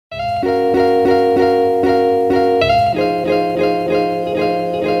In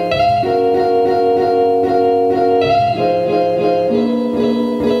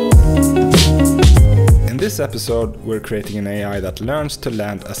this episode, we're creating an AI that learns to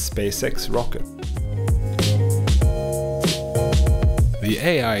land a SpaceX rocket. The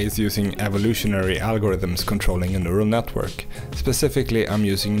AI is using evolutionary algorithms controlling a neural network. Specifically, I'm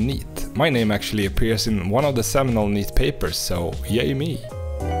using NEAT. My name actually appears in one of the seminal NEAT papers, so yay me!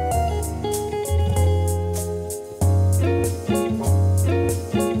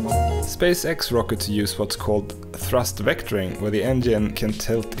 SpaceX rockets use what's called thrust vectoring, where the engine can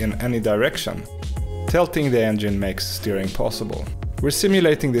tilt in any direction. Tilting the engine makes steering possible. We're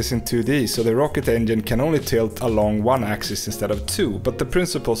simulating this in 2D, so the rocket engine can only tilt along one axis instead of two, but the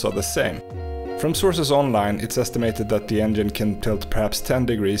principles are the same. From sources online, it's estimated that the engine can tilt perhaps 10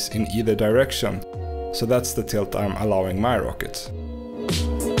 degrees in either direction, so that's the tilt I'm allowing my rockets.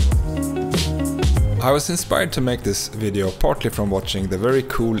 I was inspired to make this video partly from watching the very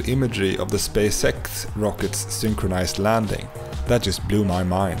cool imagery of the SpaceX rocket's synchronized landing. That just blew my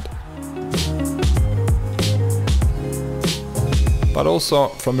mind. But also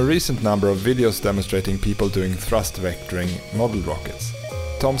from a recent number of videos demonstrating people doing thrust vectoring model rockets.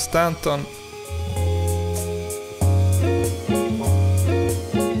 Tom Stanton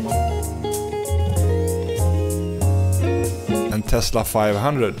and Tesla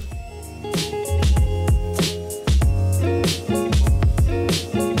 500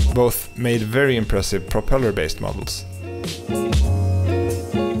 both made very impressive propeller-based models.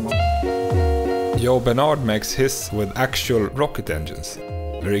 Joe Bernard makes his with actual rocket engines.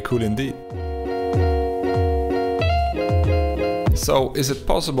 Very cool indeed. So, is it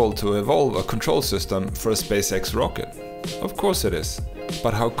possible to evolve a control system for a SpaceX rocket? Of course it is.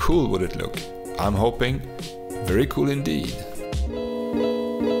 But how cool would it look? I'm hoping very cool indeed.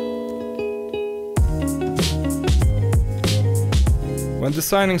 When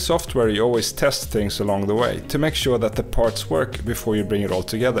designing software, you always test things along the way to make sure that the parts work before you bring it all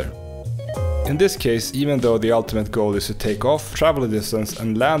together. In this case, even though the ultimate goal is to take off, travel a distance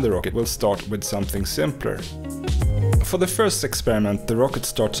and land the rocket, we'll start with something simpler. For the first experiment, the rocket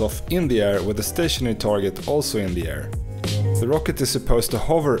starts off in the air with the stationary target also in the air. The rocket is supposed to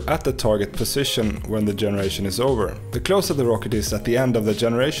hover at the target position when the generation is over. The closer the rocket is at the end of the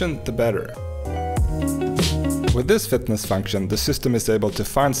generation, the better. With this fitness function, the system is able to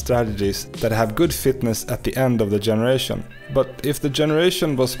find strategies that have good fitness at the end of the generation. But if the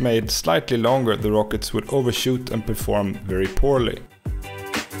generation was made slightly longer, the rockets would overshoot and perform very poorly.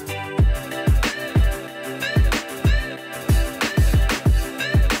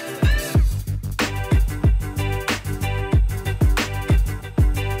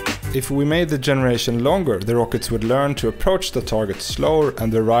 If we made the generation longer, the rockets would learn to approach the target slower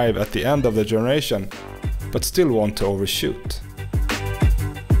and arrive at the end of the generation, but still want to overshoot.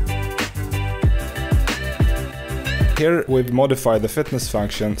 Here we've modified the fitness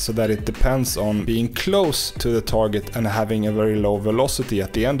function so that it depends on being close to the target and having a very low velocity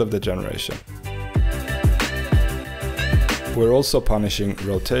at the end of the generation. We're also punishing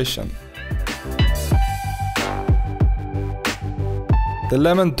rotation. The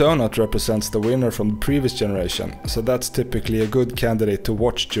lemon donut represents the winner from the previous generation, so that's typically a good candidate to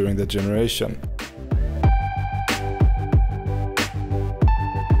watch during the generation.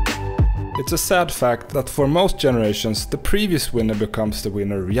 It's a sad fact that for most generations, the previous winner becomes the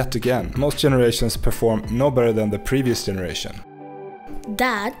winner yet again. Most generations perform no better than the previous generation.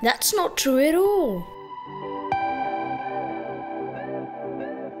 Dad, that's not true at all.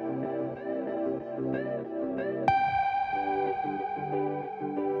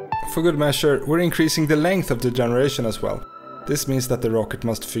 For good measure, we're increasing the length of the generation as well. This means that the rocket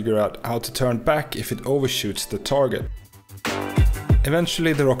must figure out how to turn back if it overshoots the target.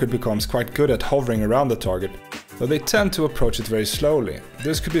 Eventually the rocket becomes quite good at hovering around the target, though they tend to approach it very slowly.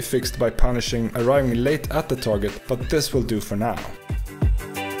 This could be fixed by punishing arriving late at the target, but this will do for now.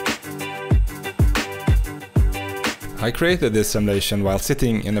 I created this simulation while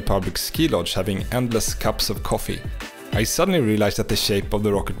sitting in a public ski lodge having endless cups of coffee. I suddenly realized that the shape of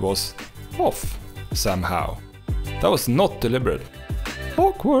the rocket was off, somehow. That was not deliberate.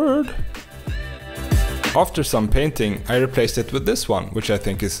 Awkward! After some painting, I replaced it with this one, which I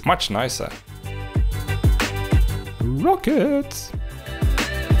think is much nicer. Rockets!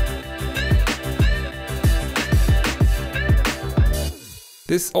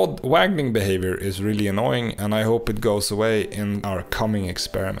 This odd waggling behavior is really annoying, and I hope it goes away in our coming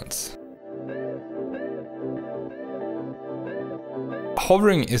experiments.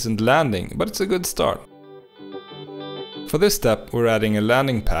 Hovering isn't landing, but it's a good start. For this step, we're adding a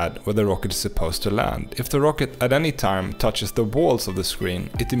landing pad where the rocket is supposed to land. If the rocket at any time touches the walls of the screen,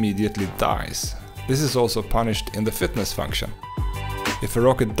 it immediately dies. This is also punished in the fitness function. If a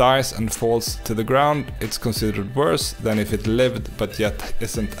rocket dies and falls to the ground, it's considered worse than if it lived but yet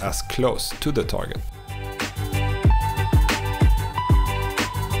isn't as close to the target.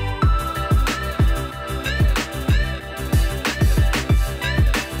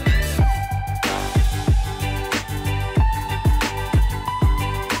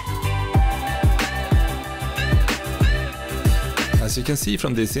 As you can see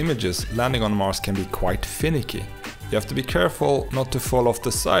from these images, landing on Mars can be quite finicky. You have to be careful not to fall off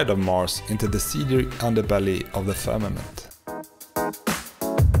the side of Mars into the seedy underbelly of the firmament.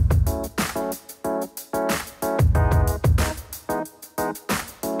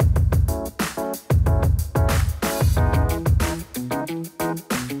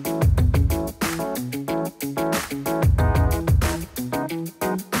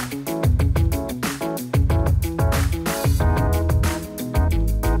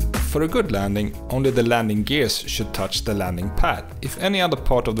 For a good landing, only the landing gears should touch the landing pad. If any other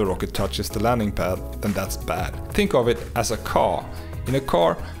part of the rocket touches the landing pad, then that's bad. Think of it as a car. In a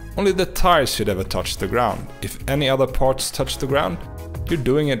car, only the tires should ever touch the ground. If any other parts touch the ground, you're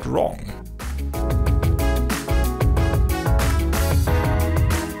doing it wrong.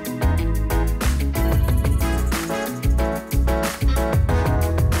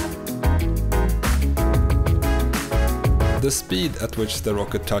 The speed at which the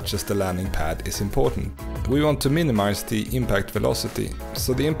rocket touches the landing pad is important. We want to minimize the impact velocity,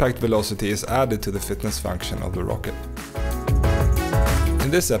 so the impact velocity is added to the fitness function of the rocket. In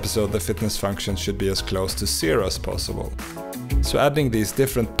this episode, the fitness function should be as close to 0 as possible. So adding these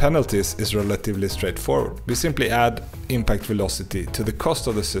different penalties is relatively straightforward. We simply add impact velocity to the cost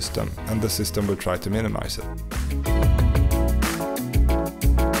of the system, and the system will try to minimize it.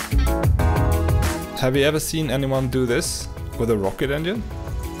 Have you ever seen anyone do this with a rocket engine?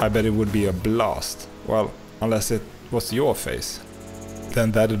 I bet it would be a blast. Well, unless it was your face.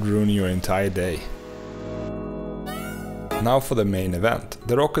 Then that'd ruin your entire day. Now for the main event.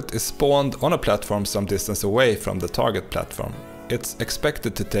 The rocket is spawned on a platform some distance away from the target platform. It's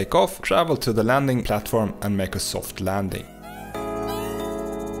expected to take off, travel to the landing platform and make a soft landing.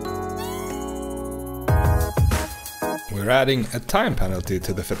 We're adding a time penalty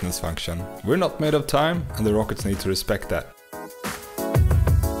to the fitness function. We're not made of time, and the rockets need to respect that.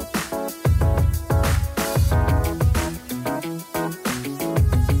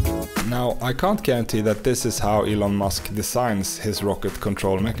 Now, I can't guarantee that this is how Elon Musk designs his rocket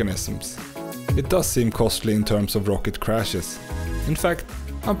control mechanisms. It does seem costly in terms of rocket crashes. In fact,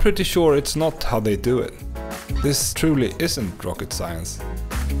 I'm pretty sure it's not how they do it. This truly isn't rocket science.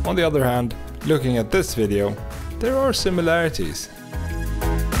 On the other hand, looking at this video, there are similarities.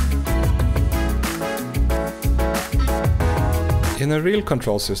 In a real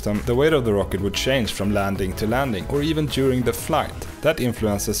control system, the weight of the rocket would change from landing to landing, or even during the flight. That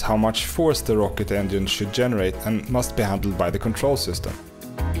influences how much force the rocket engine should generate and must be handled by the control system.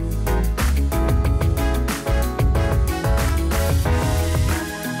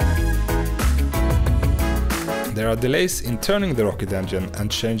 There are delays in turning the rocket engine and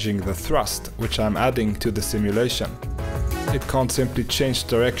changing the thrust, which I'm adding to the simulation. It can't simply change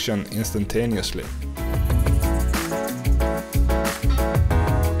direction instantaneously.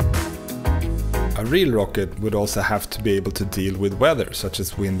 A real rocket would also have to be able to deal with weather, such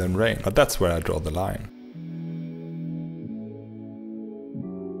as wind and rain, but that's where I draw the line.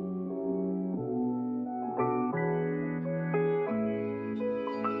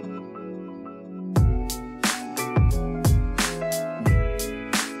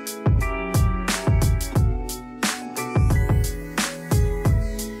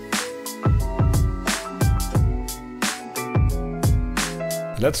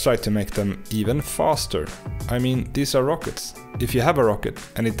 Let's try to make them even faster. I mean, these are rockets. If you have a rocket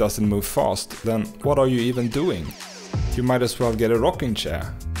and it doesn't move fast, then what are you even doing? You might as well get a rocking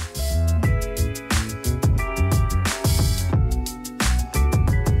chair.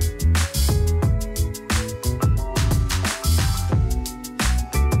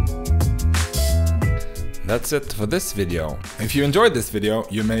 That's it for this video. If you enjoyed this video,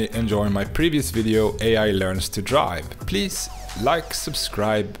 you may enjoy my previous video, AI Learns to Drive. Please like,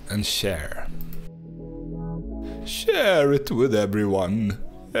 subscribe and share. Share it with everyone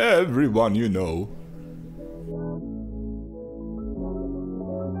you know.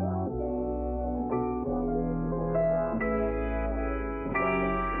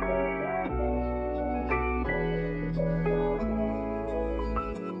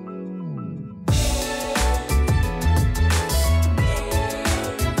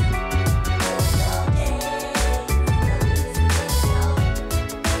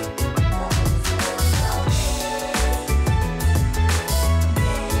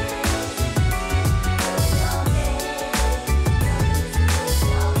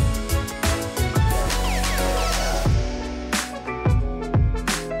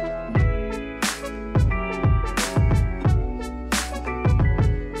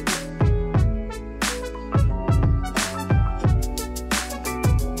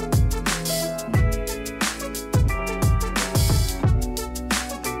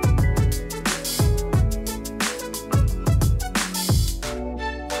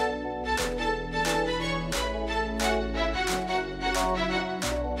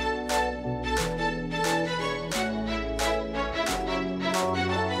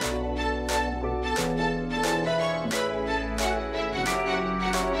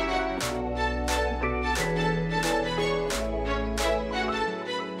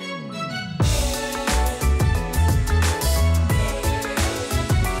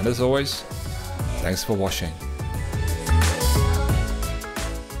 And as always, thanks for watching.